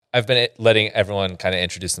I've been letting everyone kind of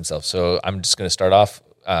introduce themselves. So I'm just going to start off,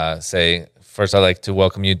 say, first I'd like to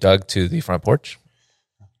welcome you, Doug, to the front porch.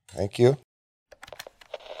 Thank you.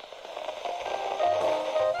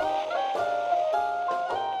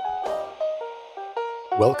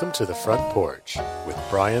 Welcome to the front porch with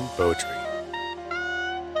Brian Beaudry.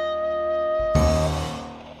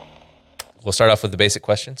 We'll start off with the basic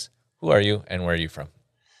questions. Who are you and where are you from?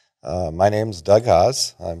 My name's Doug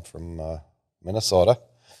Haas. I'm from Minnesota.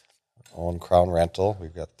 Own Crown Rental.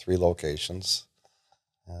 We've got 3 locations,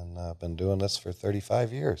 and I've been doing this for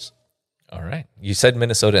 35 years. All right. You said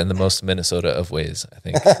Minnesota in the most Minnesota of ways, I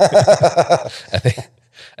think.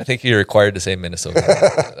 I think you're required to say Minnesota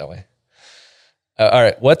that way. All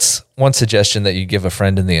right. What's one suggestion that you give a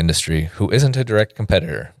friend in the industry who isn't a direct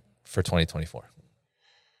competitor for 2024?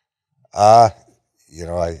 I've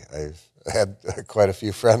had quite a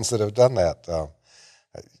few friends that have done that.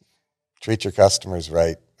 Treat your customers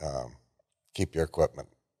right. Keep your equipment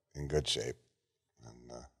in good shape,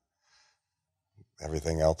 and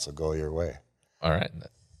everything else will go your way. All right.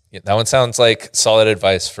 Yeah, that one sounds like solid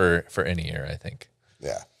advice for any year, I think.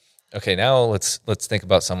 Yeah. Okay, now let's think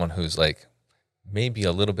about someone who's like maybe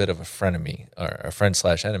a little bit of a frenemy or a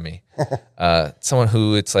friend/enemy. Someone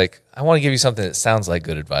who it's like, I want to give you something that sounds like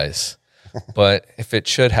good advice, but if it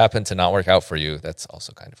should happen to not work out for you, that's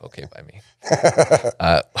also kind of okay by me.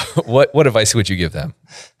 What advice would you give them?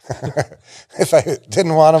 If I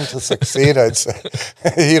didn't want them to succeed, I'd say,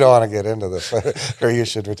 you don't want to get into this, or you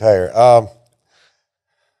should retire.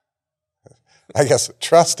 I guess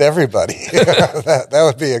trust everybody. That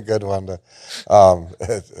would be a good one.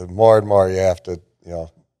 More and more, you have to,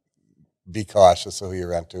 be cautious of who you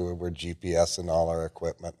rent to. We're GPS in all our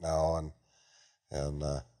equipment now, and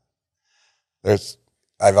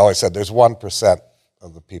I've always said there's 1%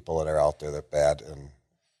 of the people that are out there that are bad, and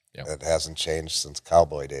it hasn't changed since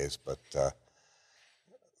cowboy days. But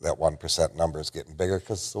that 1% number is getting bigger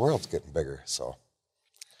because the world's getting bigger. So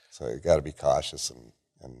you got to be cautious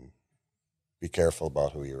and be careful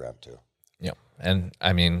about who you rent to. Yeah. And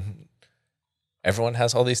I mean, everyone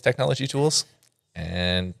has all these technology tools,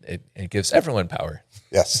 and it gives everyone power.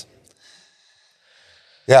 Yes.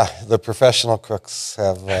 Yeah, the professional crooks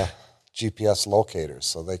have GPS locators,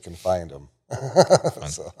 so they can find them.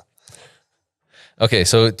 So. Okay,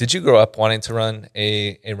 so did you grow up wanting to run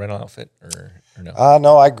a rental outfit or no?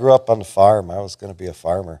 No, I grew up on the farm. I was going to be a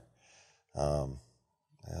farmer. And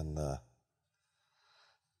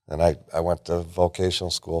I went to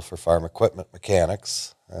vocational school for farm equipment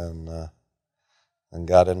mechanics, and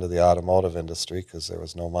got into the automotive industry because there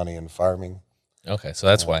was no money in farming. Okay, so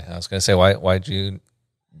that's why. I was going to say, why'd you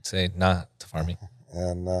say not to farming?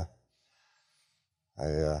 And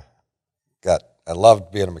I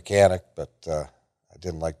loved being a mechanic, but I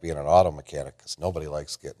didn't like being an auto mechanic because nobody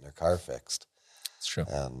likes getting their car fixed. It's true.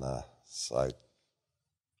 And so I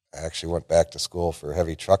actually went back to school for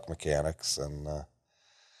heavy truck mechanics and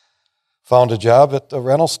found a job at a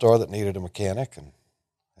rental store that needed a mechanic, and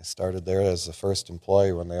I started there as the first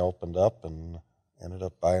employee when they opened up, and ended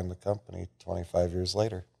up buying the company 25 years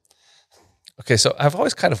later. Okay, so I've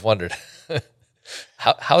always kind of wondered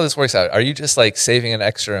how this works out. Are you just like saving an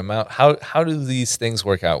extra amount? How do these things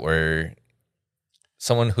work out where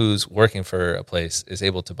someone who's working for a place is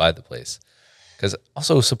able to buy the place? Because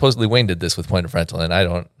also supposedly Wayne did this with Point of Rental, and I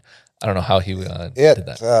don't know how he did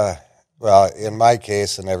that. Well, in my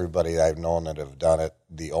case, and everybody I've known that have done it,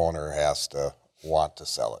 the owner has to want to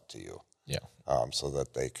sell it to you. Yeah. So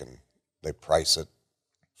that they price it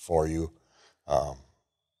for you.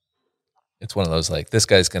 It's one of those like, this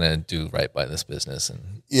guy's going to do right by this business.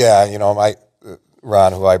 And yeah, my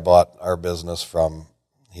Ron, who I bought our business from,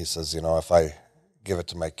 he says, if I give it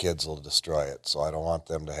to my kids, they'll destroy it. So I don't want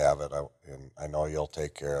them to have it. And I know you'll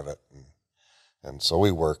take care of it. And so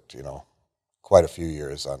we worked, quite a few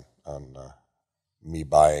years on me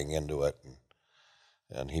buying into it,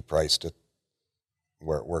 and he priced it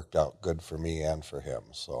where it worked out good for me and for him.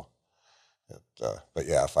 So, but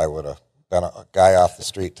yeah, if I would have been a guy off the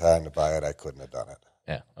street trying to buy it, I couldn't have done it.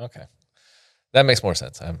 Yeah, okay, that makes more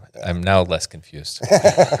sense. I'm now less confused.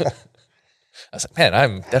 I was like, man,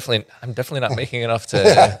 I'm definitely not making enough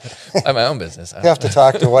to buy my own business. You have to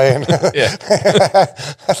talk to Wayne. Yeah,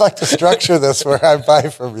 I'd like to structure this where I buy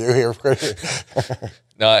from you here.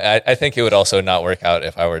 No, I think it would also not work out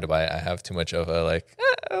if I were to buy it. I have too much of a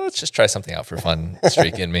let's just try something out for fun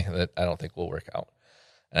streak in me that I don't think will work out,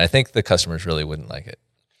 and I think the customers really wouldn't like it.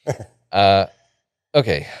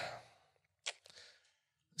 Okay,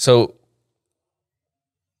 so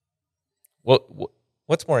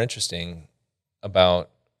what's more interesting about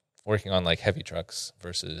working on like heavy trucks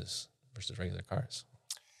versus regular cars?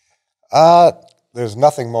 There's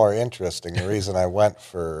nothing more interesting. The reason I went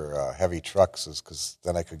for heavy trucks is because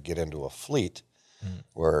then I could get into a fleet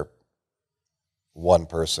where one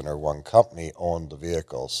person or one company owned the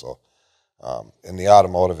vehicle. So in the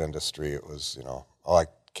automotive industry, it was, oh, I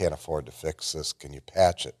can't afford to fix this. Can you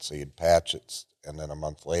patch it? So you'd patch it, and then a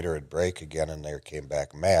month later it'd break again, and they came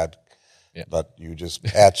back mad. Yeah. But you just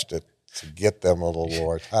patched it to get them a little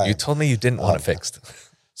more time. You told me you didn't want it fixed.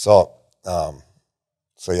 So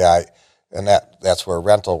yeah, and that's where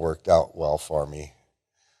rental worked out well for me.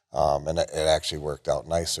 And it actually worked out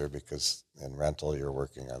nicer because in rental you're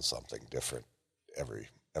working on something different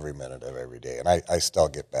every minute of every day. And I still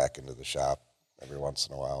get back into the shop every once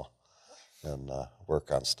in a while and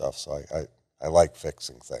work on stuff. So I like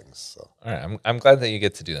fixing things. So all right, I'm glad that you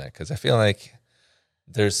get to do that because I feel like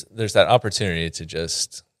there's that opportunity to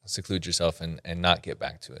just seclude yourself and not get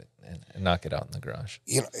back to it and not get out in the garage.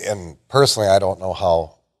 And personally, I don't know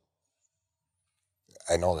how.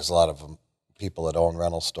 I know there's a lot of people that own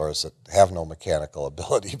rental stores that have no mechanical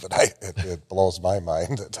ability, but it blows my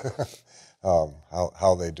mind that,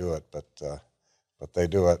 how they do it. But they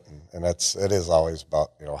do it, and it is always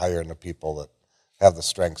about hiring the people that have the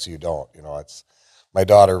strengths you don't. It's my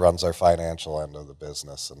daughter runs our financial end of the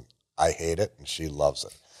business, and I hate it, and she loves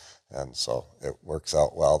it, and so it works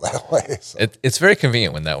out well that way. So. It's very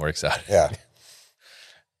convenient when that works out. Yeah.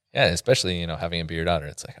 Yeah, especially, having a beer daughter.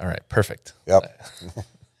 It's like, all right, perfect. Yep.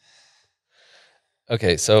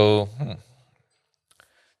 Okay, so do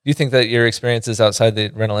you think that your experiences outside the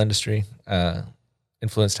rental industry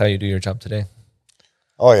influenced how you do your job today?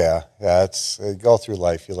 Oh, yeah. Yeah, you go through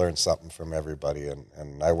life, you learn something from everybody,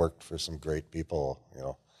 and I worked for some great people,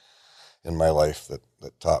 in my life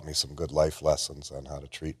that taught me some good life lessons on how to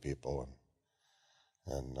treat people.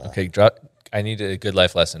 Okay, I need a good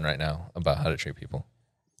life lesson right now about how to treat people.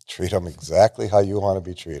 Treat them exactly how you want to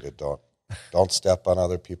be treated. Don't step on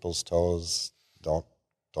other people's toes. Don't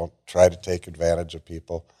try to take advantage of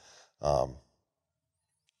people.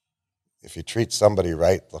 If you treat somebody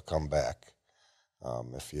right, they'll come back.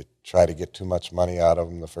 If you try to get too much money out of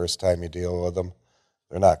them the first time you deal with them,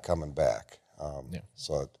 they're not coming back.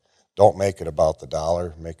 So don't make it about the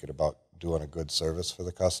dollar. Make it about doing a good service for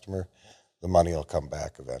the customer. The money will come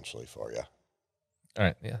back eventually for you. All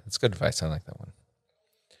right. Yeah, that's good advice. I like that one.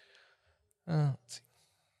 Let's see.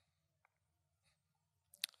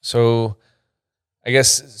 So, I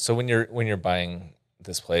guess when you're buying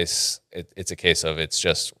this place, it's a case of it's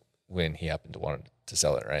just when he happened to want to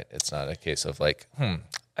sell it, right? It's not a case of like,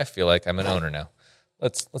 I feel like I'm an owner now.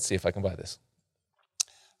 Let's see if I can buy this.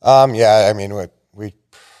 Yeah, I mean, we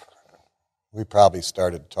probably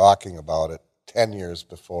started talking about it 10 years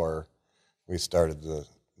before we started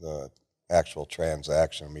the actual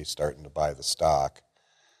transaction. Me starting to buy the stock.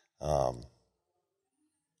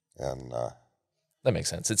 That makes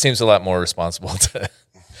sense. It seems a lot more responsible to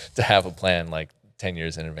have a plan like 10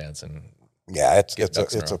 years in advance. And yeah,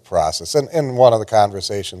 it's a process. And one of the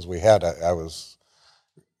conversations we had, I was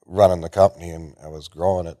running the company and I was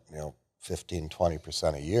growing it, 15,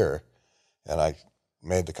 20% a year. And I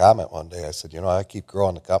made the comment one day, I said, I keep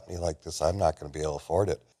growing the company like this, I'm not going to be able to afford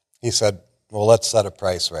it. He said, well, let's set a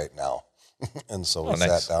price right now. And so we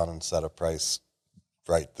sat down and set a price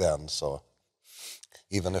right then. So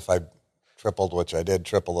even if I tripled, which I did,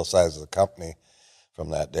 triple the size of the company from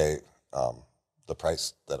that day, the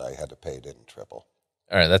price that I had to pay didn't triple.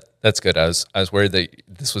 All right, that's good. I was worried that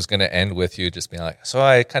this was going to end with you just being like, so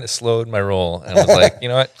I kind of slowed my roll, and I was like, you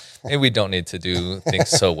know what, maybe we don't need to do things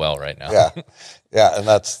so well right now. Yeah, and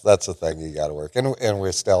that's the thing you got to work. And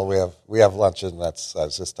we have lunch, and I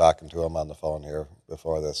was just talking to him on the phone here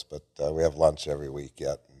before this, but we have lunch every week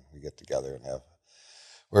yet, and we get together and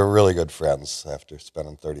we're really good friends after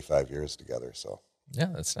spending 35 years together. So yeah,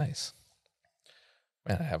 that's nice.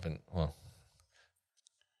 Man, I haven't. Well,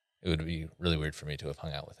 it would be really weird for me to have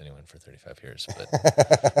hung out with anyone for 35 years. But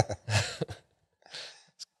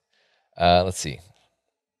let's see.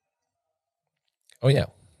 Oh yeah,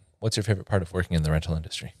 what's your favorite part of working in the rental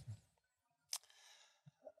industry?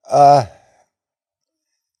 It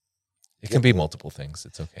can be multiple things.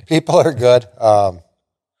 It's okay. People are good.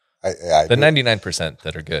 The 99%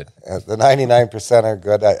 that are good. The 99% are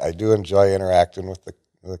good. I do enjoy interacting with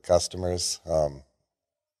the customers,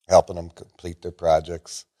 helping them complete their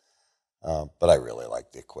projects. But I really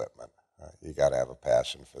like the equipment. You got to have a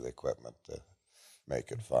passion for the equipment to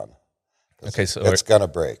make it fun. Okay, so it's going to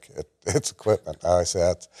break. It's equipment. I always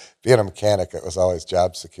say being a mechanic, it was always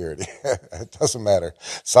job security. It doesn't matter.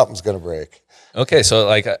 Something's going to break. Okay, so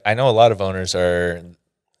like I know a lot of owners are,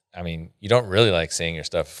 you don't really like seeing your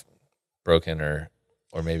stuff broken or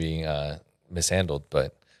maybe mishandled,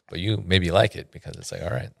 but But you maybe like it because it's like, all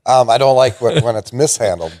right. I don't like when it's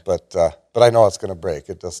mishandled, but I know it's going to break.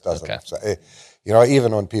 It just doesn't. Okay. So,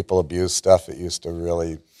 even when people abuse stuff, it used to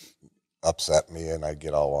really upset me, and I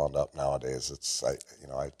get all wound up. Nowadays, I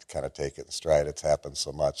kind of take it in stride. It's happened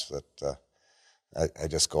so much that I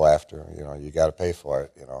just go after. You got to pay for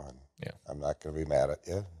it. And I'm not going to be mad at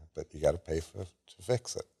you, but you got to pay to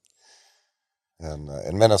fix it. And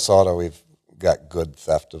in Minnesota, we've got good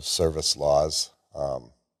theft of service laws,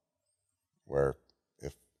 where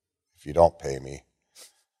if you don't pay me,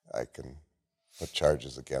 I can put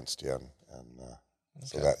charges against you, and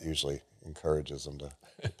so that usually encourages them to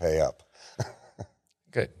pay up.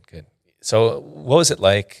 Good. So what was it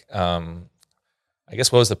like? I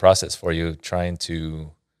guess what was the process for you trying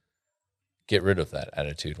to get rid of that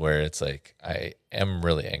attitude where it's like, I am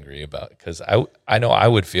really angry about it? Because I know I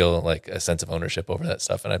would feel like a sense of ownership over that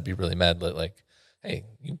stuff, and I'd be really mad that like, hey,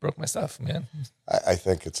 you broke my stuff, man. I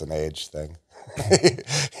think it's an age thing.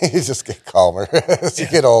 You just get calmer as you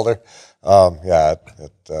get older. I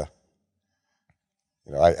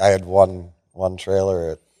had one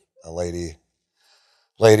trailer. A lady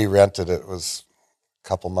rented it. It was a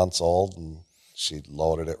couple months old, and she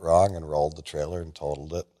loaded it wrong and rolled the trailer and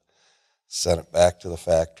totaled it. Sent it back to the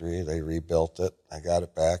factory. They rebuilt it. I got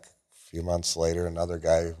it back. A few months later, another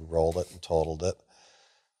guy rolled it and totaled it.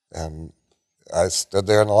 And I stood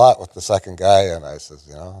there in the lot with the second guy, and I says,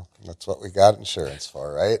 that's what we got insurance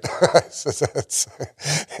for, right? I says, it's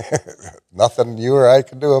nothing you or I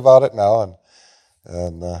can do about it now.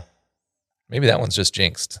 And maybe that one's just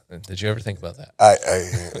jinxed. Did you ever think about that?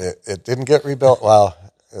 It didn't get rebuilt. Well,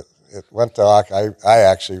 it went to auction. I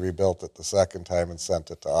actually rebuilt it the second time and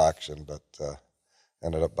sent it to auction, but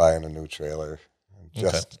ended up buying a new trailer.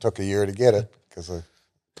 Just took a year to get it because of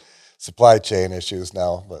supply chain issues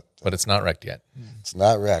now. But it's not wrecked yet. It's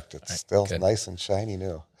not wrecked. It's still good. Nice and shiny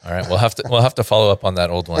new. All right, we'll have to follow up on that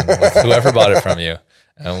old one with whoever bought it from you.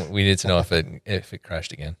 We need to know if it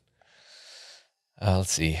crashed again.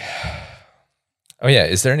 Let's see. Oh yeah,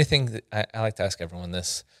 is there anything that, I like to ask everyone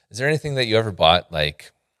this? Is there anything that you ever bought,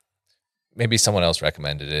 like maybe someone else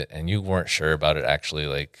recommended it and you weren't sure about it actually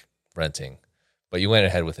like renting, but you went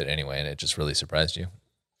ahead with it anyway, and it just really surprised you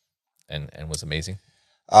and was amazing?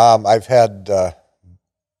 I've had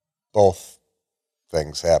both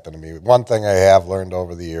things happen to me. One thing I have learned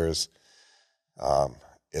over the years,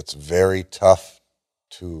 it's very tough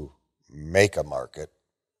to make a market,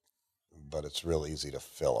 but it's real easy to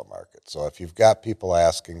fill a market. So if you've got people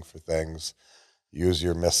asking for things, use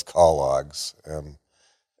your missed call logs and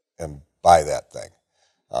buy that thing.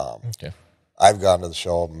 I've gone to the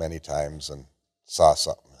show many times and saw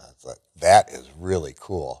something. I thought, that is really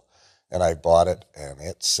cool. And I bought it, and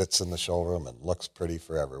it sits in the showroom and looks pretty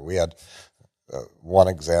forever. We had one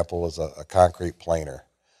example was a concrete planer.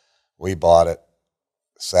 We bought it,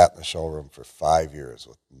 sat in the showroom for 5 years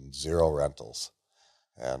with 0 rentals.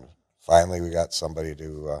 And finally, we got somebody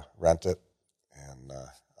to rent it, and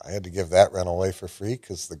I had to give that rental away for free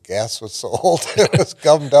because the gas was so old. It was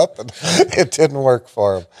gummed up, and it didn't work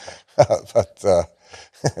for him. But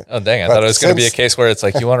oh, dang, I thought it was going to be a case where it's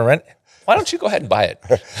like, you want to rent? Why don't you go ahead and buy it?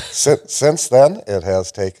 Since then, it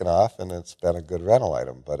has taken off, and it's been a good rental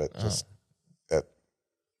item. But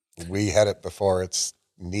we had it before its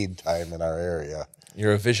need time in our area.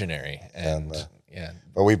 You're a visionary, and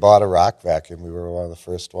But we bought a rock vacuum. We were one of the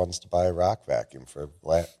first ones to buy a rock vacuum for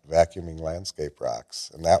vacuuming landscape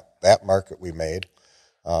rocks, and that market we made,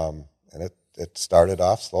 and it started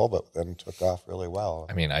off slow, but then took off really well.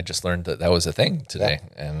 I mean, I just learned that was a thing today,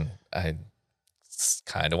 and I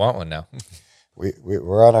kind of want one now.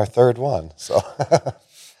 We're on our third one, so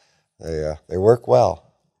they work well.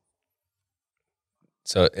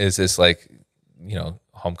 So is this like,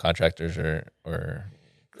 home contractors or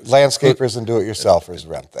landscapers and do-it-yourselfers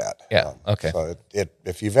rent that? Yeah. Okay. So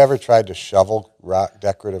if you've ever tried to shovel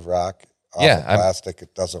decorative rock off of plastic,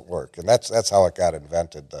 it doesn't work, and that's how it got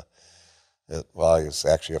invented. He was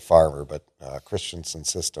actually a farmer, but Christensen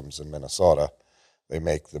Systems in Minnesota, they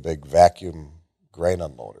make the big vacuum grain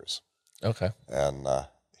unloaders. Okay. And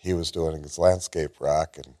he was doing his landscape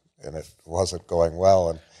rock, and it wasn't going well.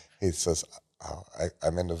 And he says,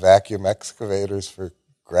 I'm into vacuum excavators for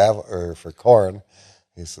gravel or for corn.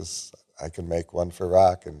 He says, I can make one for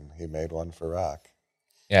rock, and he made one for rock.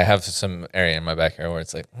 Yeah, I have some area in my backyard where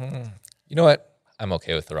it's like, you know what? I'm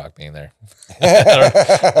okay with the rock being there.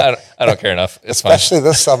 I don't care enough. It's especially fine.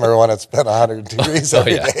 This summer when it's been 100 degrees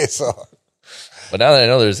every day. So, but now that I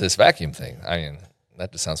know there's this vacuum thing, I mean,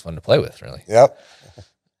 that just sounds fun to play with, really. Yep.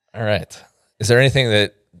 All right. Is there anything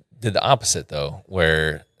that did the opposite though,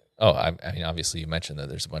 where? I mean, obviously you mentioned that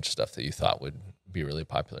there's a bunch of stuff that you thought would be really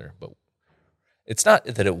popular. But it's not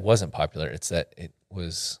that it wasn't popular; it's that it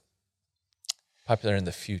was popular in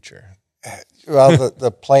the future. Well,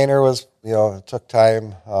 the planer was, it took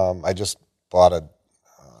time. I just bought a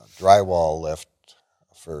drywall lift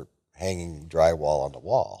for hanging drywall on the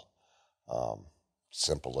wall.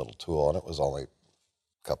 Simple little tool, and it was only a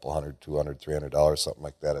couple $100, $200, $300, something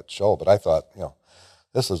like that at show. But I thought,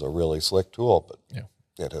 this is a really slick tool, but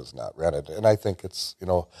it is not rented. And I think it's, a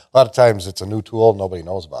lot of times it's a new tool, nobody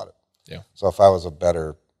knows about it. Yeah. So if I was a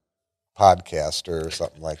better podcaster or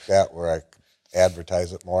something like that, where I could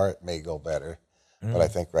advertise it more, it may go better. But I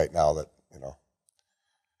think right now that,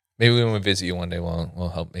 maybe when we visit you one day,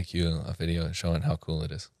 we'll help make you a video showing how cool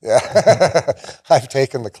it is. Yeah. I've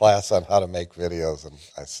taken the class on how to make videos, and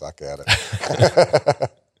I suck at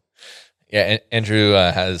it. Yeah, Andrew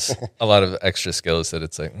has a lot of extra skills that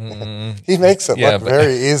it's like... he makes it look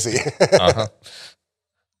very easy. Uh-huh.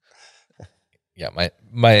 Yeah,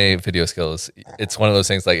 my video skills, it's one of those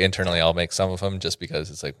things like internally I'll make some of them just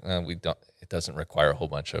because it's like, it doesn't require a whole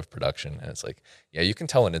bunch of production. And it's like, yeah, you can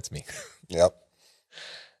tell when it's me. Yep.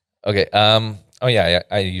 Okay.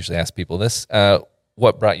 I usually ask people this.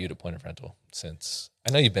 What brought you to Point of Rental? Since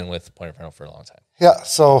I know you've been with Point of Rental for a long time. Yeah.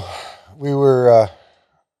 So we were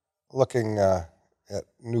looking at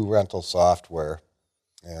new rental software,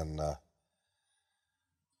 and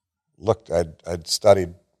I'd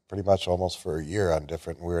studied pretty much almost for a year on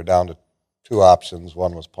different. We were down to two options.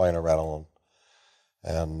 One was Point of Rental,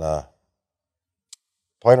 and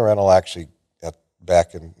Point of Rental actually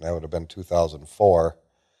back in, that would have been 2004.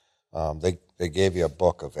 They gave you a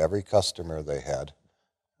book of every customer they had.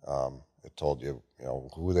 It told you,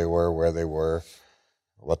 who they were, where they were,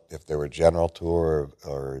 what if they were general tour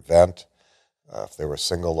or event, if they were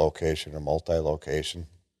single location or multi-location.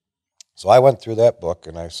 So I went through that book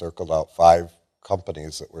and I circled out 5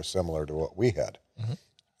 companies that were similar to what we had. Mm-hmm.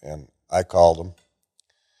 And I called them,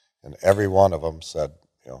 and every one of them said,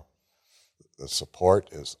 the support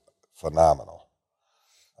is phenomenal.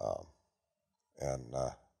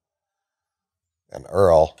 And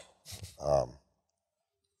Earl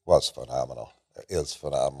was phenomenal, is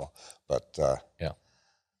phenomenal. But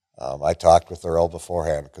I talked with Earl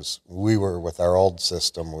beforehand because we were, with our old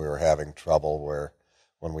system, we were having trouble where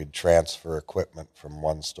when we'd transfer equipment from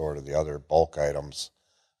one store to the other, bulk items,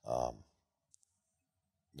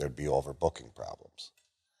 there'd be overbooking problems.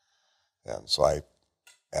 And so I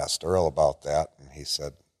asked Earl about that, and he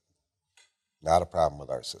said, not a problem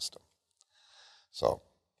with our system. So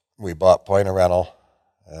we bought Point of Rental,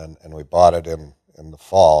 and we bought it in the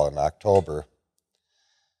fall, in October.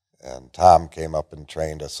 And Tom came up and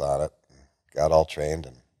trained us on it, and got all trained,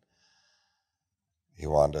 and he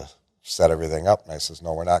wanted to set everything up. And I says,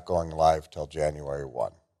 no, we're not going live till January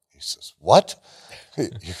 1. He says, what? You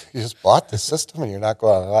just bought the system and you're not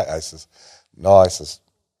going live? I says, no,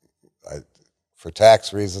 for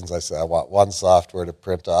tax reasons, I said, I want one software to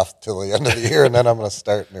print off till the end of the year, and then I'm going to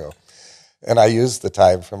start new. And I used the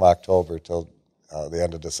time from October till the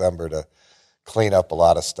end of December to clean up a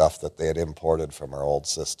lot of stuff that they had imported from our old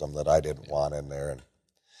system that I didn't want in there.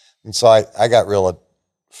 And so I got real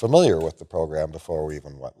familiar with the program before we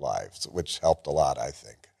even went live, which helped a lot, I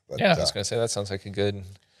think. But, I was going to say, that sounds like a good...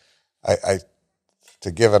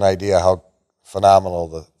 To give an idea how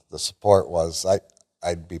phenomenal the support was,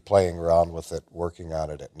 I'd be playing around with it, working on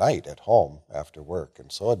it at night at home after work.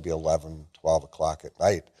 And so it'd be 11, 12 o'clock at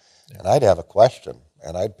night. Yeah. And I'd have a question,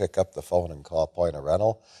 and I'd pick up the phone and call Point of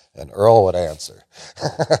Rental, and Earl would answer.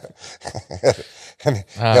 And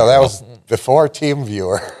that was before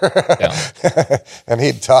TeamViewer. Yeah. And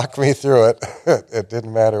he'd talk me through it. It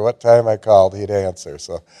didn't matter what time I called, he'd answer.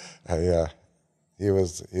 So he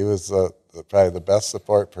was probably the best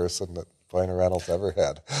support person that Point of Rental's ever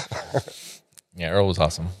had. Yeah, Earl was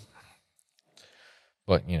awesome.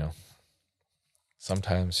 But,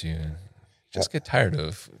 sometimes you just get tired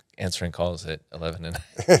of answering calls at 11 and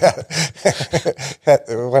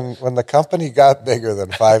when the company got bigger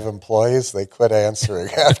than 5 employees, they quit answering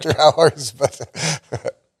after hours. But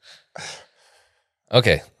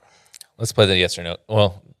okay, let's play the yes or no.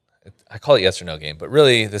 Well, I call it yes or no game, but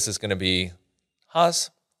really this is going to be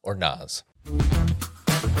Haas or Nas.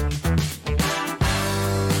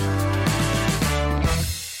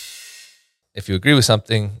 If you agree with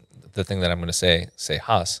something, the thing that I'm going to say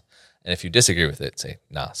Haas. And if you disagree with it, say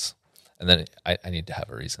Nas. And then I need to have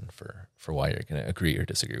a reason for why you're going to agree or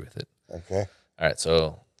disagree with it. Okay. All right,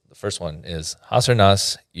 so the first one is Haas or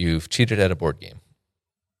Nas, you've cheated at a board game.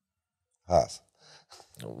 Haas.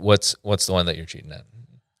 What's the one that you're cheating at?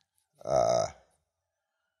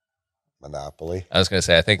 Monopoly. I was going to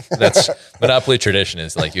say, I think that's Monopoly tradition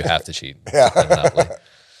is like you have to cheat. Yeah. in Monopoly.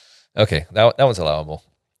 Okay, that one's allowable.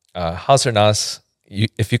 Haas or Nas,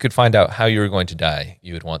 if you could find out how you were going to die,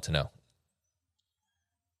 you would want to know.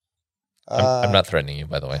 I'm not threatening you,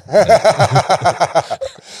 by the way.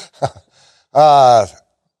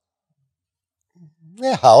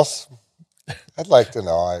 Yeah, House. I'd like to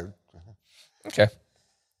know. Okay.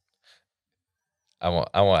 I won't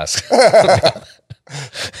ask.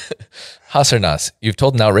 Haas or Nas, you've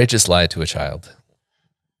told an outrageous lie to a child.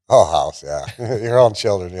 Oh, House, yeah. Your own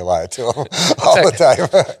children, you lie to them all the time.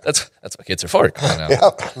 That's what kids are for. Come on now.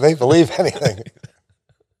 Yep, they believe anything.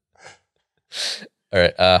 All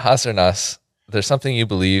right, Haas or Nas, there's something you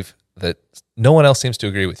believe that no one else seems to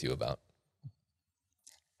agree with you about.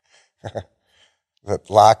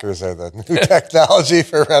 That lockers are the new technology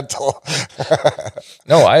for rental.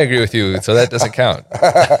 No, I agree with you, so that doesn't count.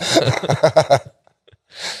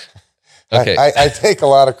 Okay. I take a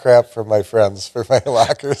lot of crap from my friends for my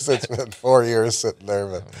lockers. It's been 4 years sitting there,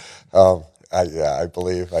 but I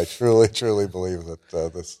truly believe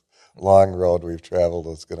that this long road we've traveled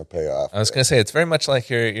is going to pay off. I was going to say, it's very much like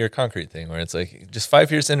your concrete thing, where it's like just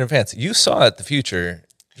 5 years in advance. You saw it, the future,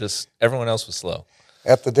 just everyone else was slow.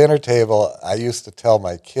 At the dinner table, I used to tell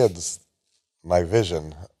my kids my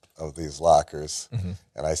vision of these lockers,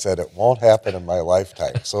 and I said it won't happen in my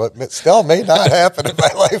lifetime. So it still may not happen in my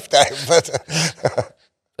lifetime, but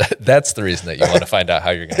that's the reason that you want to find out how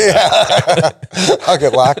you're going to die. I'll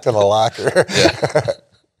get locked in a locker. Yeah.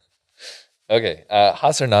 Okay,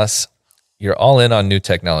 Haas or Nas, you're all in on new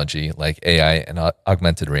technology like AI and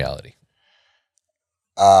augmented reality.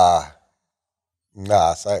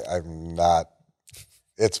 Nas, I'm not.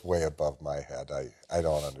 It's way above my head. I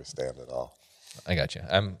don't understand it all. I got you.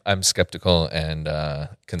 I'm skeptical and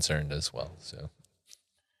concerned as well. So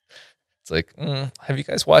it's like, have you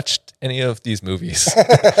guys watched any of these movies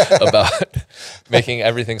about making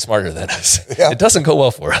everything smarter than us? Yep. It doesn't go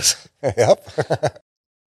well for us. Yep.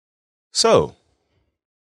 So,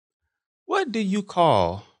 what do you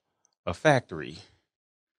call a factory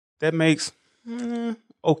that makes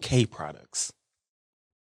okay products?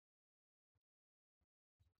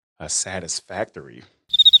 A satisfactory.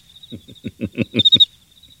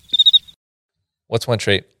 What's one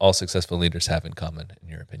trait all successful leaders have in common, in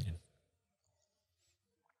your opinion?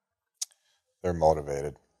 They're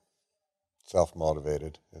motivated,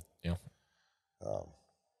 self-motivated. Yeah.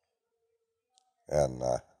 And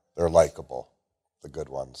they're likable, the good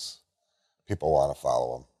ones. People want to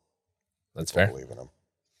follow them. That's People fair. believe in them.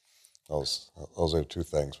 Those are two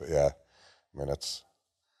things. But yeah, I mean, it's.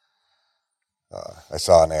 I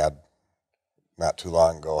saw an ad not too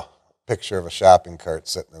long ago, a picture of a shopping cart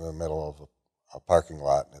sitting in the middle of a parking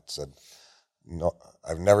lot, and it said, "No,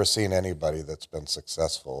 I've never seen anybody that's been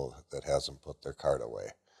successful that hasn't put their cart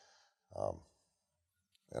away."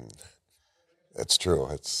 And it's true.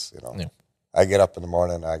 It's Yeah. I get up in the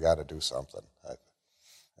morning and I got to do something,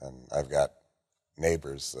 and I've got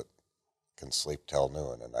neighbors that can sleep till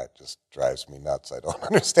noon, and that just drives me nuts. I don't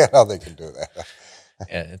understand how they can do that.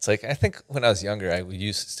 Yeah, it's like, I think when I was younger, I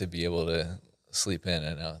used to be able to sleep in,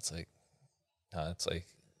 and now it's like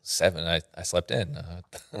 7. I slept in.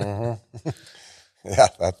 Yeah,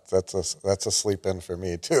 that's a sleep in for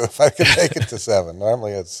me too. If I can make it to 7,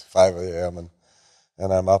 normally it's 5 a.m.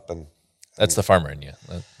 and I'm up and That's the farmer in you.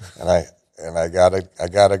 and I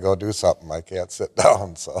gotta go do something. I can't sit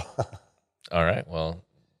down. So, All right, well,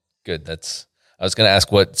 good. I was going to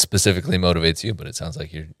ask what specifically motivates you, but it sounds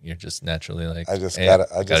like you're just naturally like, I just hey,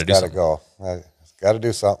 gotta go. I gotta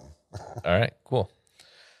do something. All right, cool.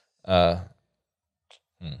 Oh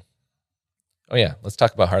yeah, let's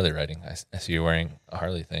talk about Harley riding. I see you're wearing a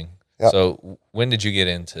Harley thing. Yep. So when did you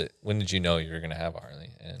know you were going to have a Harley?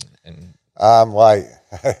 And Well, I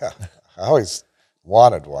always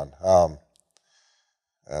wanted one.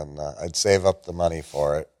 And I'd save up the money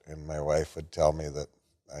for it, and my wife would tell me that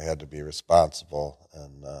I had to be responsible,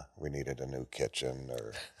 and we needed a new kitchen,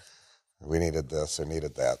 or we needed this or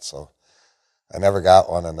needed that. So I never got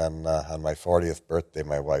one, and then on my 40th birthday,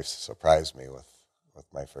 my wife surprised me with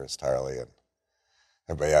my first Harley, and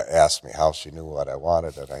everybody asked me how she knew what I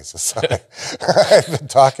wanted, and I said, I've been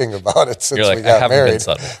talking about it since we got married.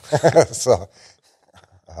 So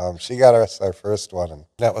she got us our first one, and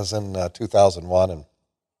that was in 2001,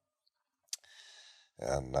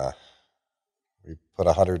 and we put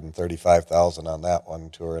 $135,000 on that one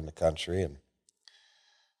tour in the country,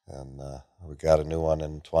 and we got a new one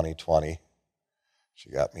in 2020. She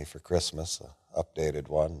got me for Christmas, an updated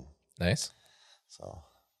one. Nice. So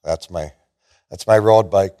that's my road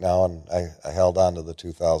bike now, and I held on to the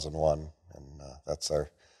 2001, and that's our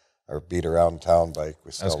our beat around town bike.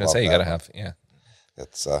 We still I was going to love say, you that got to one. have, yeah.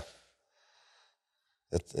 It's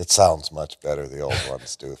it sounds much better, the old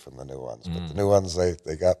ones do, from the new ones. But the new ones,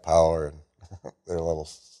 they got power, and they're a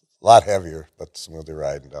lot heavier, but smoother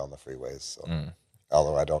riding down the freeways. So,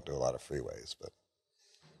 although I don't do a lot of freeways, but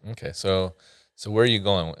Okay, so where are you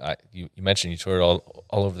going? You mentioned you toured all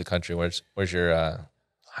over the country. Where's your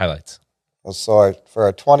highlights? so for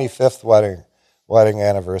our 25th wedding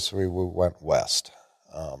anniversary, we went west,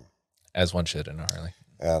 As one should in a Harley.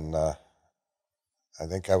 and I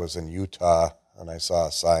think I was in Utah, and I saw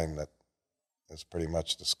a sign that has pretty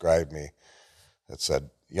much described me. It said,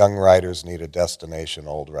 "Young riders need a destination,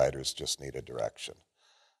 old riders just need a direction,"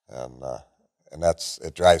 and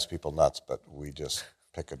it drives people nuts. But we just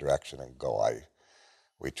pick a direction and go.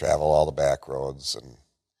 We travel all the back roads, and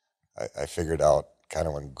I figured out kind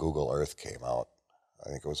of when Google Earth came out. I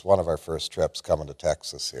think it was one of our first trips coming to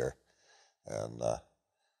Texas here, and I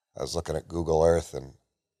was looking at Google Earth, and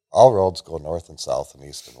all roads go north and south and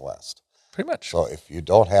east and west. Pretty much. So if you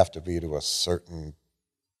don't have to be to a certain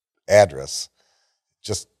address,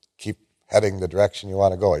 just keep heading the direction you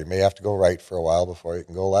want to go. You may have to go right for a while before you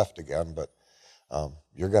can go left again, but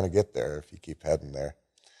you're going to get there if you keep heading there.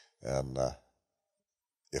 And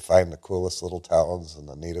you find the coolest little towns and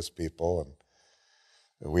the neatest people, and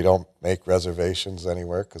we don't make reservations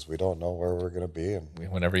anywhere because we don't know where we're going to be. And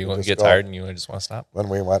Whenever you just get go. tired and you just want to stop. When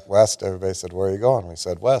we went west, everybody said, "Where are you going?" We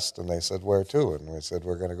said, "West." And they said, "Where to?" And we said,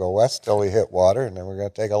 "We're going to go west till we hit water, and then we're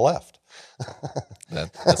going to take a left."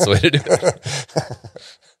 That's the way to do it.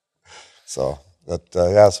 So,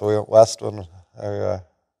 so we went west when our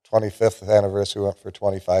 25th anniversary. We went for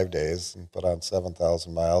 25 days and put on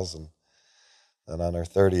 7,000 miles. And then on our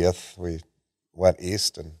 30th, we went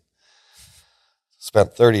east and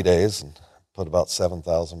spent 30 days and put about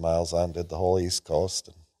 7,000 miles on, did the whole East Coast.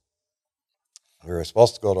 And we were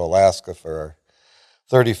supposed to go to Alaska for our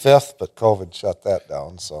 35th, but COVID shut that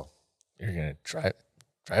down. So You're going to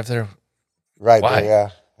drive there? right Why? there, yeah.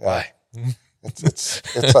 Why?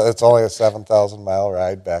 It's only a 7,000 mile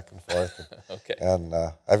ride back and forth. Okay. And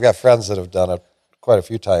I've got friends that have done it quite a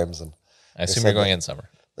few times. And I assume said you're going in summer.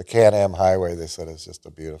 the Can-Am Highway, they said, is just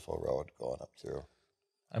a beautiful road going up through.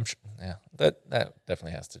 I'm sure. Yeah, that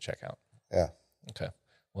definitely has to check out. Yeah. Okay.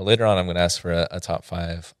 Well, later on, I'm going to ask for a top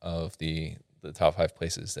 5 of the top 5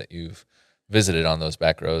 places that you've visited on those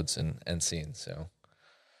back roads and seen. So,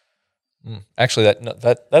 actually,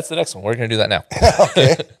 that's the next one. We're going to do that now.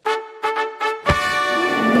 Okay.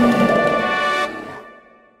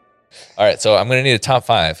 All right. So I'm going to need a top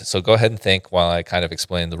 5. So go ahead and think while I kind of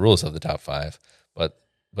explain the rules of the top 5.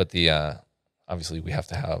 But the obviously we have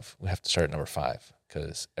to start at number 5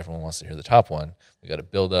 because everyone wants to hear the top one. We got to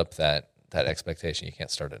build up that expectation. You can't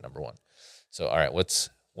start at number 1. So all right, what's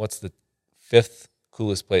the 5th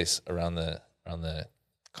coolest place around the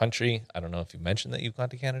country? I don't know if you mentioned that you've gone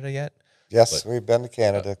to Canada yet. Yes, we've been to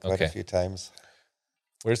Canada quite okay. a few times.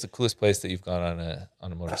 Where's the coolest place that you've gone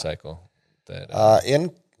on a motorcycle?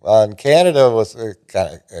 In Canada was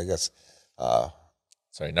kind of, I guess.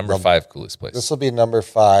 Sorry, number 5 coolest place. This will be number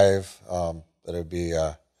 5. That would be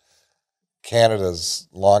Canada's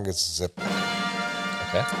longest zip line.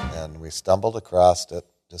 Okay. And we stumbled across it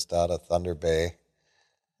just out of Thunder Bay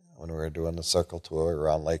when we were doing the circle tour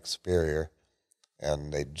around Lake Superior,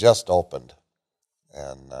 and they just opened.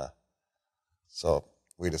 And so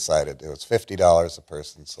we decided it was $50 a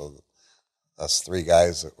person. So us 3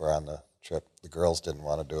 guys that were on the trip, the girls didn't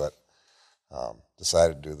want to do it,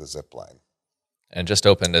 decided to do the zip line. And just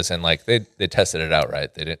opened as in like they tested it out,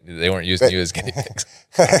 right? They weren't using you as guinea pigs.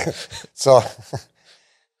 So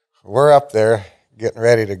we're up there getting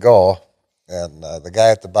ready to go, and the guy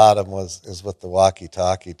at the bottom is with the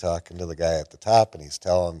walkie-talkie talking to the guy at the top, and he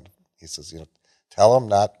says, tell them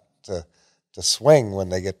not to swing when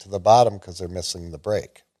they get to the bottom because they're missing the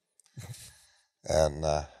brake. And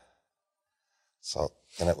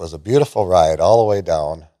and it was a beautiful ride all the way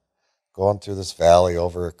down, going through this valley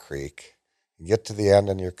over a creek. You get to the end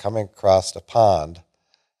and you're coming across a pond,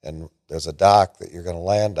 and there's a dock that you're going to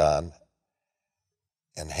land on,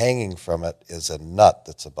 and hanging from it is a nut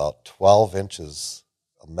that's about 12 inches,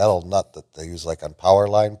 a metal nut that they use like on power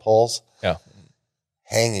line poles,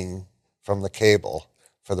 hanging from the cable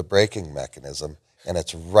for the braking mechanism, and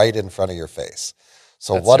it's right in front of your face.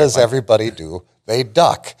 So what does everybody do? They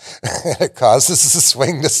duck. It causes the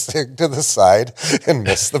swing to sink to the side and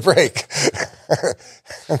miss the brake.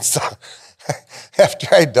 And so after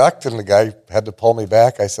I ducked and the guy had to pull me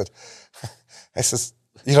back, I says,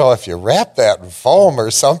 if you wrap that in foam or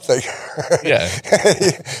something,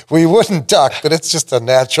 we wouldn't duck, but it's just a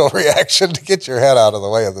natural reaction to get your head out of the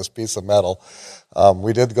way of this piece of metal.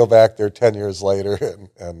 We did go back there 10 years later,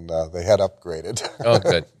 and they had upgraded. Oh,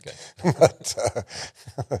 good. But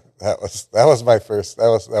that was my first. That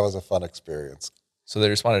was a fun experience. So they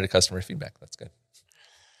responded to customer feedback. That's good.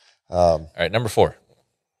 All right, number 4.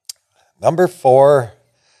 Number 4,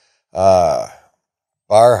 Bar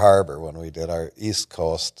Harbor. When we did our East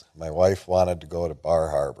Coast, my wife wanted to go to Bar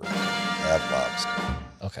Harbor, have lobster.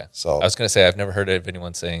 Okay. So I was going to say I've never heard of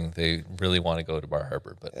anyone saying they really want to go to Bar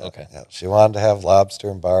Harbor, but okay. Yeah, she wanted to have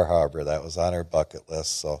lobster in Bar Harbor. That was on her bucket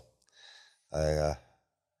list. So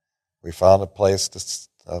we found a place,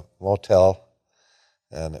 a motel,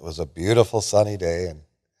 and it was a beautiful sunny day. And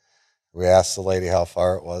we asked the lady how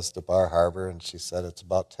far it was to Bar Harbor, and she said it's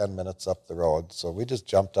about 10 minutes up the road. So we just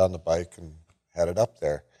jumped on the bike and headed up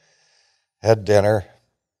there. Had dinner,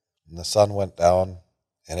 and the sun went down,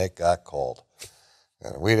 and it got cold.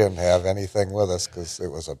 And we didn't have anything with us because it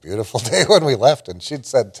was a beautiful day when we left. And she'd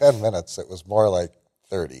said 10 minutes. It was more like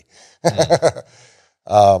 30.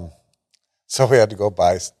 So we had to go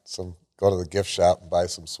to the gift shop and buy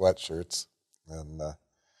some sweatshirts and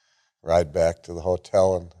ride back to the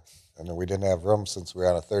hotel. And we didn't have room since we were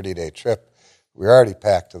on a 30-day trip. We were already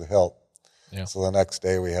packed to the hilt. Yeah. So the next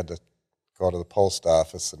day we had to go to the post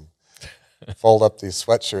office and fold up these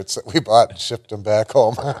sweatshirts that we bought and shipped them back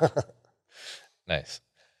home. Nice.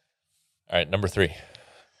 All right, number 3.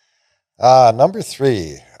 Number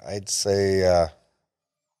 3, I'd say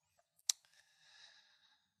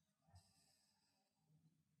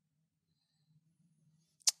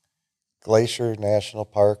Glacier National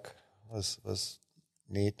Park was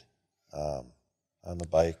neat on the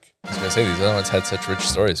bike. I was going to say, these other ones had such rich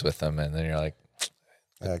stories with them, and then you're like,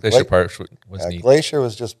 Glacier Park was neat. Glacier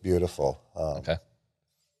was just beautiful. Okay.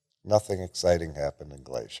 Nothing exciting happened in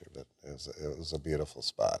Glacier, but it was a beautiful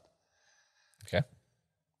spot. Okay.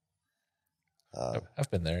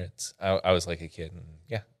 I've been there. I was like a kid, and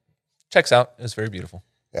yeah, checks out. It was very beautiful.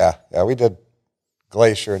 Yeah. We did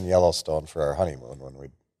Glacier and Yellowstone for our honeymoon when we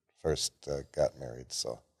first got married,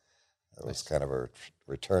 so it was kind of a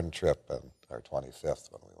return trip on our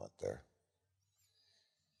 25th when we went there.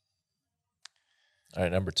 All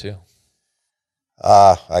right, number 2.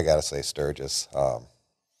 I gotta say Sturgis.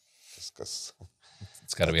 Just 'cause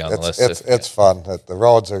It's got to be on the list. It's fun. The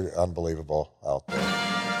roads are unbelievable out there.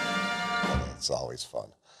 And it's always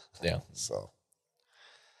fun. Yeah. So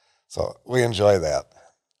we enjoy that.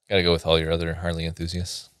 Got to go with all your other Harley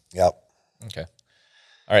enthusiasts. Yep. Okay.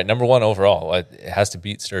 All right, number 1 overall. It has to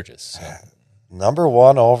beat Sturgis. So. Number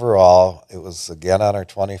 1 overall, it was again on our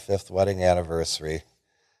 25th wedding anniversary.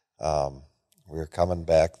 We were coming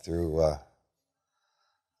back through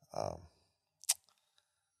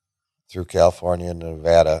California and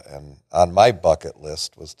Nevada, and on my bucket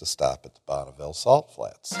list was to stop at the Bonneville Salt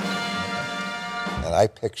Flats. And I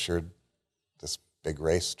pictured this big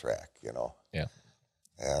racetrack, Yeah.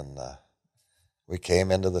 And we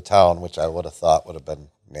came into the town, which I would have thought would have been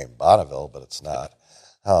named Bonneville, but it's not.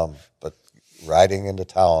 But riding into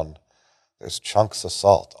town, there's chunks of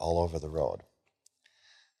salt all over the road.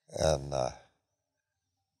 And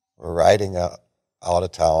we're riding out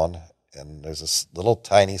of town, and there's this little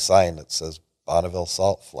tiny sign that says Bonneville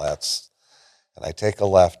Salt Flats. And I take a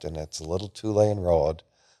left, and it's a little 2-lane road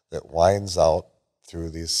that winds out through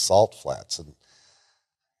these salt flats. And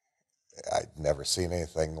I'd never seen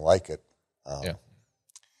anything like it. Yeah.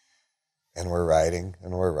 And we're riding,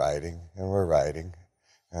 and we're riding, and we're riding.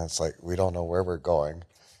 And it's like, we don't know where we're going.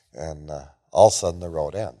 And all of a sudden, the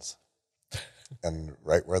road ends. And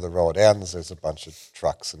right where the road ends, there's a bunch of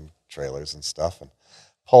trucks and trailers and stuff. And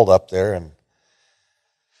pulled up there, and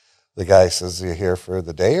the guy says, "Are you here for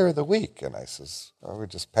the day or the week?" And I says, "Oh, we're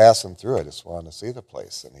just passing through. I just want to see the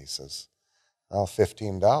place." And he says, "Oh,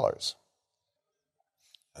 $15.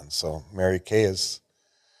 And so Mary Kay is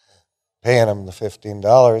paying him the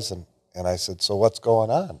 $15. And I said, "So what's going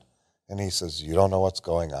on?" And he says, "You don't know what's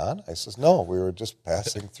going on?" I says, "No, we were just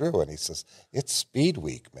passing through." And he says, "It's Speed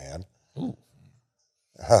Week, man." Ooh.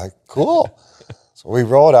 Cool. So we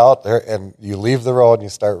rode out there, and you leave the road and you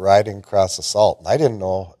start riding across the salt. And I didn't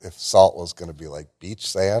know if salt was going to be like beach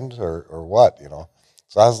sand or what,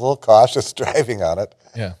 So I was a little cautious driving on it.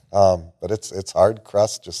 Yeah. But it's hard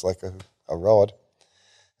crust, just like a road.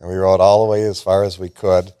 And we rode all the way as far as we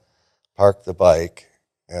could, parked the bike,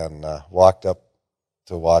 and walked up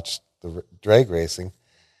to watch the drag racing.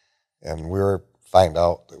 And find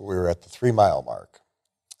out that we were at the 3-mile mark.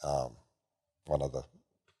 One of the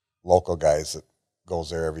local guys that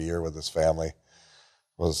goes there every year with his family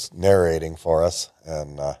was narrating for us,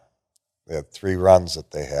 and they had 3 runs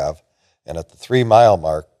that they have, and at the 3-mile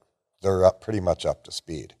mark, they're pretty much up to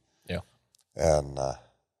speed. Yeah. And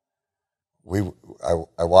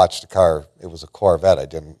I watched a car. It was a Corvette. I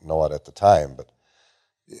didn't know it at the time, but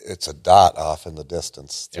it's a dot off in the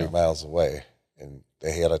distance, 3 miles away, and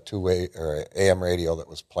they had a two-way or AM radio that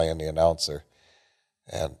was playing the announcer,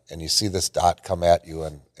 and you see this dot come at you,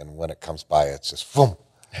 and when it comes by, it's just boom.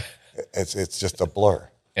 It's just a blur.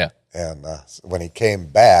 Yeah. And when he came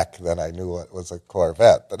back, then I knew it was a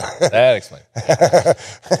Corvette. But That explains.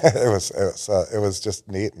 it was just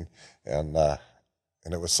neat, and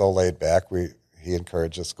it was so laid back. He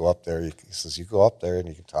encouraged us to go up there. He says, "You go up there and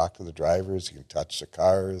you can talk to the drivers, you can touch the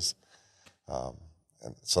cars."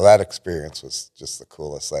 And so that experience was just the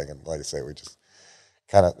coolest thing. And like I say, we just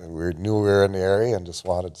we knew we were in the area and just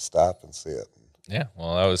wanted to stop and see it. Yeah,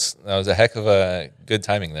 well, that was a heck of a good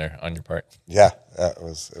timing there on your part. Yeah, it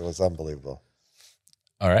was unbelievable.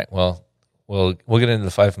 All right, well, we'll get into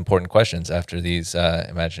the 5 important questions after these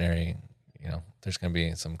imaginary. There's going to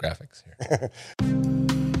be some graphics here.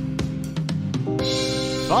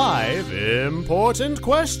 5 important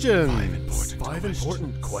questions. 5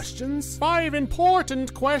 important questions. 5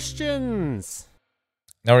 important questions.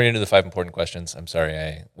 Now we're into the 5 important questions. I'm sorry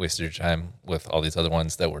I wasted your time with all these other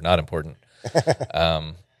ones that were not important.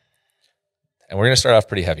 And we're going to start off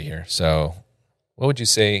pretty heavy here. So what would you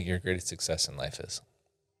say your greatest success in life is?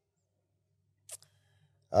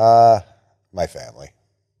 My family.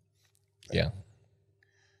 Yeah.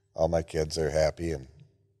 All my kids are happy and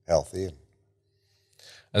healthy.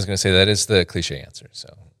 I was going to say that is the cliche answer. So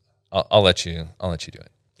I'll let you do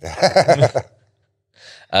it.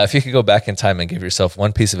 If you could go back in time and give yourself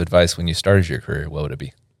one piece of advice when you started your career, what would it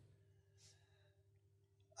be?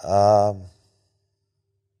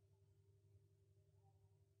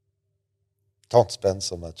 Don't spend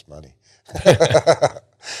so much money.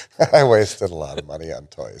 I wasted a lot of money on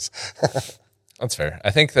toys. That's fair.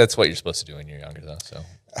 I think that's what you're supposed to do when you're younger, though. So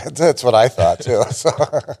that's what I thought too. So.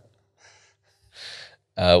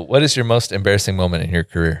 What is your most embarrassing moment in your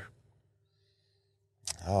career?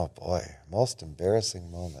 Oh boy, most embarrassing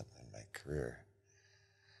moment in my career.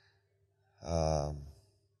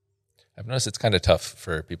 I've noticed it's kind of tough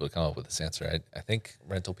for people to come up with this answer. I think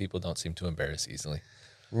rental people don't seem to embarrass easily.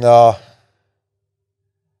 No.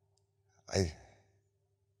 I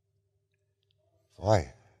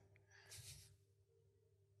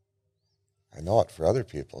know it for other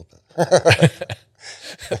people, but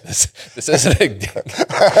this isn't you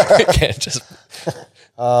can't just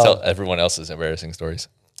tell everyone else's embarrassing stories.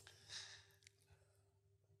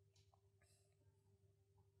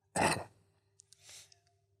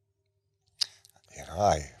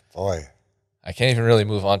 I can't even really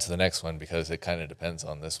move on to the next one because it kind of depends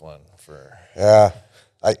on this one.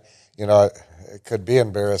 It could be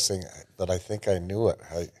embarrassing, but I think I knew it.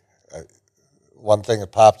 One thing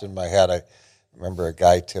that popped in my head, I remember a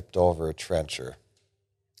guy tipped over a trencher,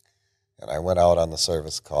 and I went out on the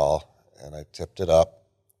service call, and I tipped it up,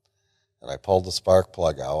 and I pulled the spark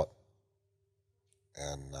plug out,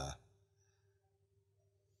 and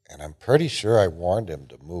I'm pretty sure I warned him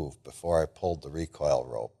to move before I pulled the recoil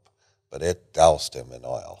rope, but it doused him in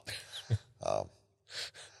oil.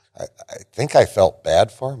 I think I felt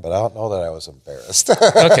bad for him, but I don't know that I was embarrassed.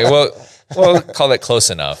 Okay, well, we'll call that close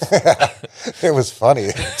enough. It was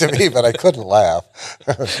funny to me, but I couldn't laugh.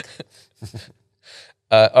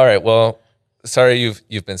 All right, well, sorry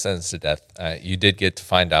you've been sentenced to death. You did get to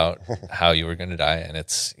find out how you were going to die, and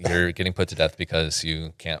you're getting put to death because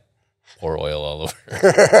you can't pour oil all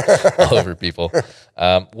over people.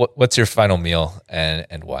 What's your final meal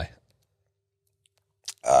and why?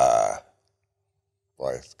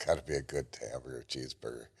 Boy, it's got to be a good hamburger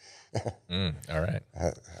cheeseburger. All right.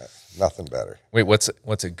 Nothing better. Wait, what's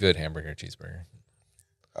a good hamburger cheeseburger?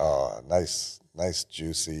 Oh, nice,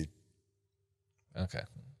 juicy, okay,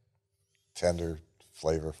 tender,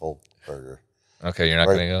 flavorful burger. Okay, you're not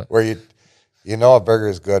going to go where you know a burger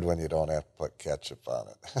is good when you don't have to put ketchup on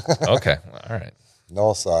it. Okay, all right.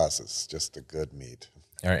 No sauces, just a good meat.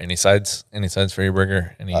 All right. Any sides for your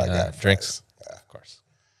burger? Any drinks? Yeah. Of course.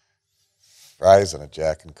 Fries and a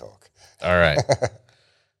Jack and Coke. All right.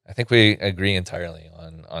 I think we agree entirely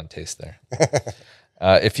on taste there.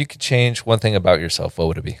 If you could change one thing about yourself, what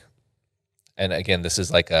would it be? And again, this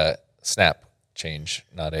is like a snap change,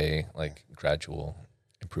 not a gradual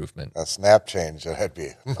improvement. A snap change, and I'd be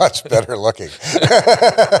much better looking.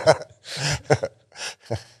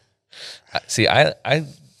 See, I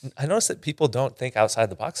notice that people don't think outside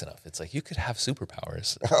the box enough. It's like you could have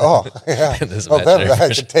superpowers. Oh, yeah. Then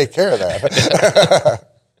I could take care of that.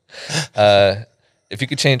 If you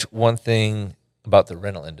could change one thing about the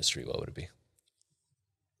rental industry, what would it be?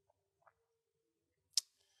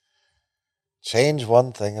 Change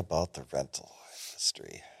one thing about the rental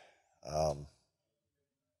industry.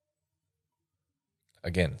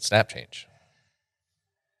 Again, snap change.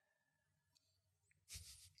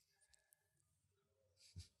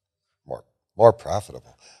 More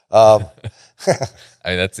profitable. I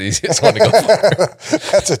mean, that's the easiest one to go for.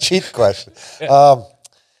 That's a cheat question. Yeah.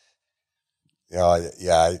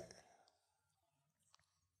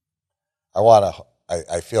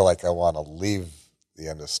 I feel like I want to leave the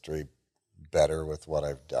industry better with what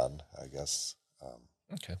I've done, I guess,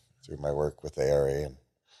 Okay. through my work with ARA and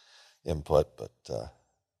input. But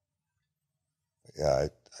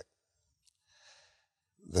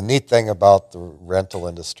the neat thing about the rental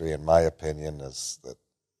industry, in my opinion, is that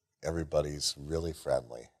everybody's really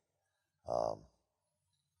friendly.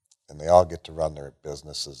 And they all get to run their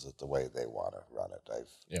businesses the way they want to run it. I've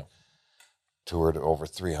toured over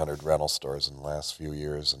 300 rental stores in the last few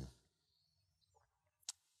years, and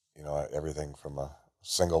everything from a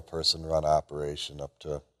single person run operation up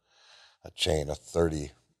to a chain of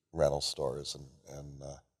 30 rental stores, and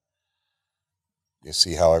you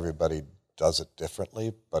see how everybody does it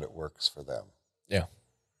differently, but it works for them. Yeah.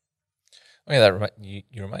 Oh yeah, you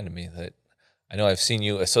reminded me that I know I've seen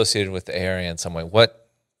you associated with the ARA in some way. What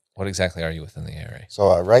exactly are you within the ARA?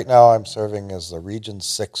 So right now I'm serving as the Region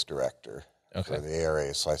 6 Director for the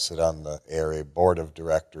ARA. So I sit on the ARA Board of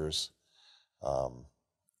Directors,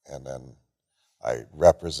 and then I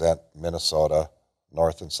represent Minnesota,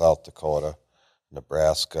 North and South Dakota,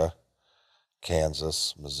 Nebraska,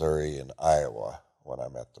 Kansas, Missouri, and Iowa when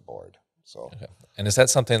I'm at the board. So, And is that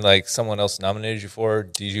something like someone else nominated you for?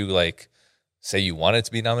 Did you say you wanted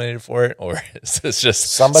to be nominated for it, or is this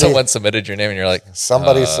just someone submitted your name and you're like,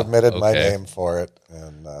 somebody submitted my name for it,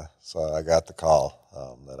 and so I got the call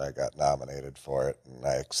that I got nominated for it, and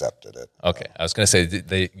I accepted it. Okay, I was going to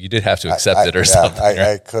say you did have to accept it or something.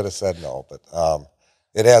 I could have said no, but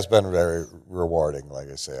it has been very rewarding. Like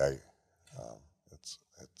I say,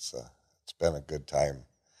 it's been a good time.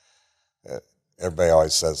 Everybody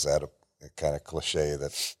always says that, kind of cliche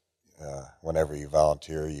that whenever you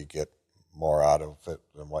volunteer, you get more out of it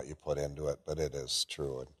than what you put into it, but it is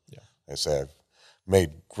true. And I say I've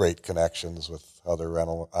made great connections with other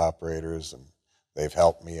rental operators, and they've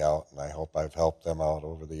helped me out, and I hope I've helped them out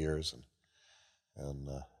over the years, and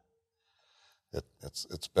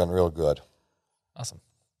it's been real good. Awesome.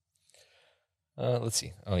 Let's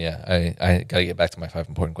see. Oh yeah, I got to get back to my 5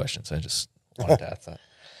 important questions. I just wanted to ask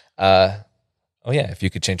that. Oh yeah, if you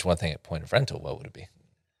could change one thing at point of rental, what would it be?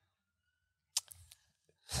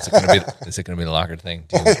 Is it going to be the locker thing?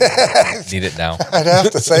 Do you need it now? I'd have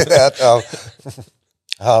to say that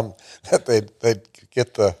that they'd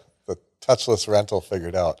get the touchless rental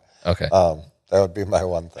figured out. Okay, that would be my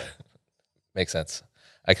one thing. Makes sense.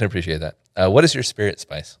 I can appreciate that. What is your spirit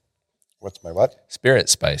spice? What's my what? Spirit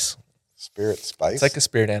spice. Spirit spice. It's like a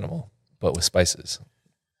spirit animal, but with spices.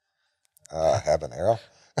 Habanero.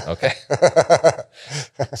 Okay.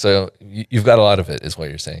 So you've got a lot of it, is what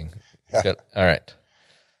you're saying. Yeah. All right.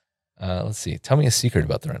 Let's see. Tell me a secret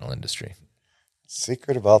about the rental industry.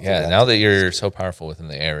 Secret about the rental now that you're industry. so powerful within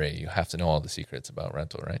the ARA, you have to know all the secrets about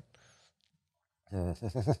rental, right?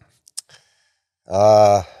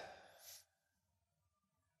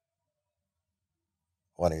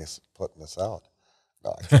 When he's putting this out.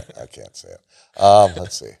 No, I can't say it.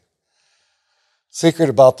 Let's see. Secret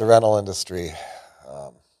about the rental industry.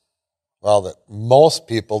 That most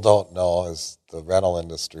people don't know is the rental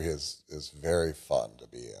industry is very fun to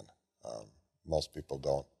be in. Most people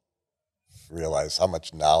don't realize how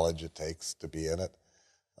much knowledge it takes to be in it.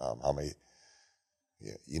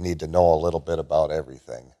 You need to know a little bit about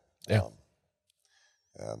everything. Yeah.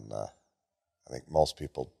 And I think most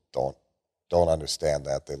people don't understand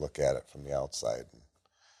that. They look at it from the outside and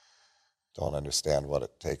don't understand what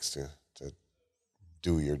it takes to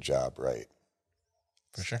do your job right.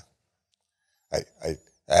 For sure. I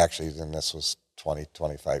actually, and this was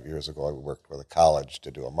 25 years ago, I worked with a college to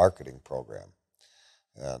do a marketing program.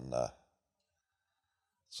 And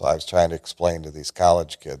so I was trying to explain to these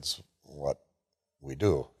college kids what we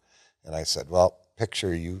do. And I said, well,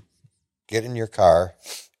 picture you get in your car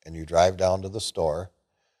and you drive down to the store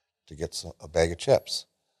to get a bag of chips.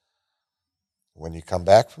 When you come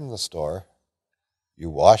back from the store, you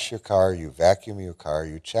wash your car, you vacuum your car,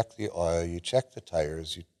 you check the oil, you check the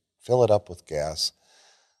tires, you fill it up with gas.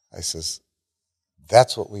 I says,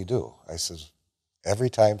 that's what we do. I says, every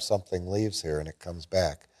time something leaves here and it comes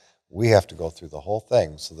back, we have to go through the whole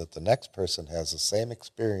thing so that the next person has the same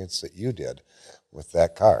experience that you did with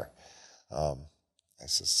that car. I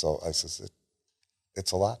says,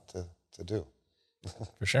 it's a lot to do.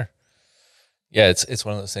 For sure. Yeah, it's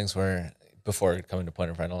one of those things where before coming to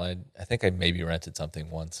Point of Rental, I think I maybe rented something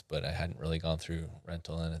once, but I hadn't really gone through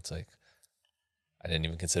rental, and it's like I didn't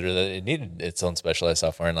even consider that it needed its own specialized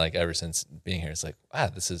software. And like ever since being here, it's like, wow,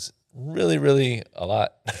 this is really, really a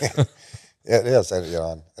lot. It is,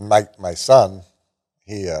 and, and my son,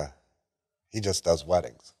 he just does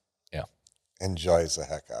weddings. Yeah, enjoys the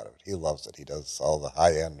heck out of it. He loves it. He does all the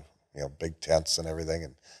high end, big tents and everything,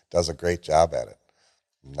 and does a great job at it.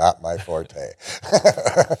 Not my forte.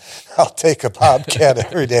 I'll take a Bobcat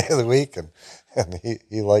every day of the week, and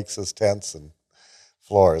he likes his tents and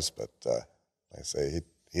floors, but I say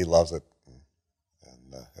he loves it,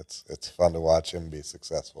 and it's fun to watch him be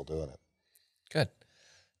successful doing it. Good.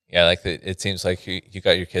 Yeah, like it seems like you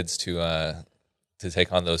got your kids to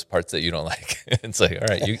take on those parts that you don't like. It's like, all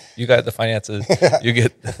right, you got the finances, you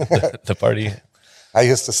get the party. I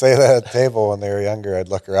used to say that at the table when they were younger. I'd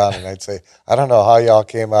look around and I'd say, I don't know how y'all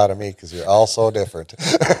came out of me because you're all so different.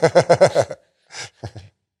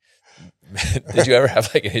 Did you ever have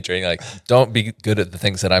like any training, like, don't be good at the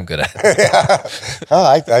things that I'm good at? Yeah. Oh,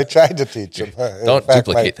 I tried to teach them. Don't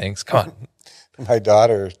duplicate things. Come on. My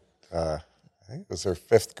daughter, I think it was her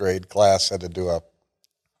 5th grade class, had to do a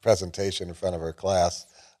presentation in front of her class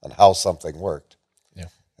on how something worked. Yeah.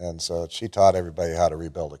 And so she taught everybody how to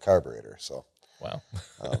rebuild a carburetor. So. Wow.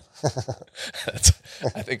 That's,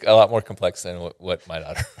 I think, a lot more complex than what my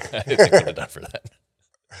daughter I think would have done for that.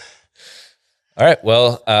 All right.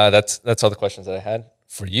 Well, that's all the questions that I had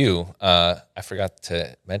for you. I forgot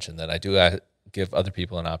to mention that I do give other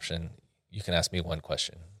people an option. You can ask me one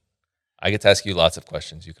question. I get to ask you lots of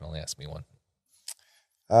questions. You can only ask me one.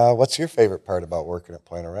 What's your favorite part about working at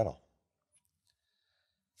Point of Rental?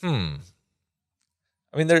 I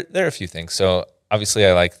mean, there are a few things. So obviously,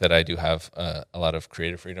 I like that I do have a lot of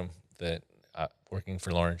creative freedom. That working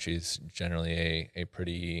for Lauren, she's generally a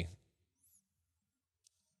pretty.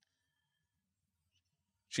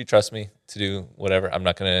 She trusts me to do whatever. I'm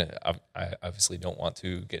not gonna. I obviously don't want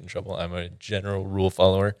to get in trouble. I'm a general rule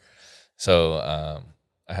follower, so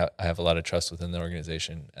I have a lot of trust within the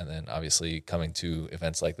organization. And then obviously coming to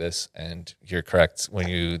events like this, and you're correct when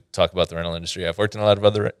you talk about the rental industry. I've worked in a lot of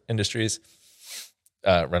other industries.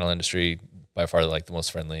 Rental industry by far like the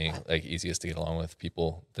most friendly, like easiest to get along with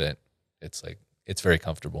people. That it's very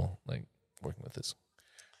comfortable like working with this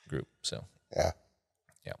group. So yeah.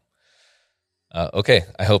 Okay,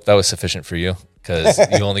 I hope that was sufficient for you because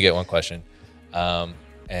you only get one question.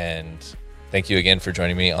 And thank you again for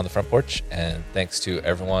joining me on the front porch. And thanks to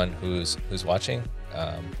everyone who's watching.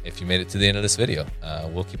 If you made it to the end of this video,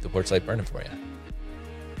 we'll keep the porch light burning for you.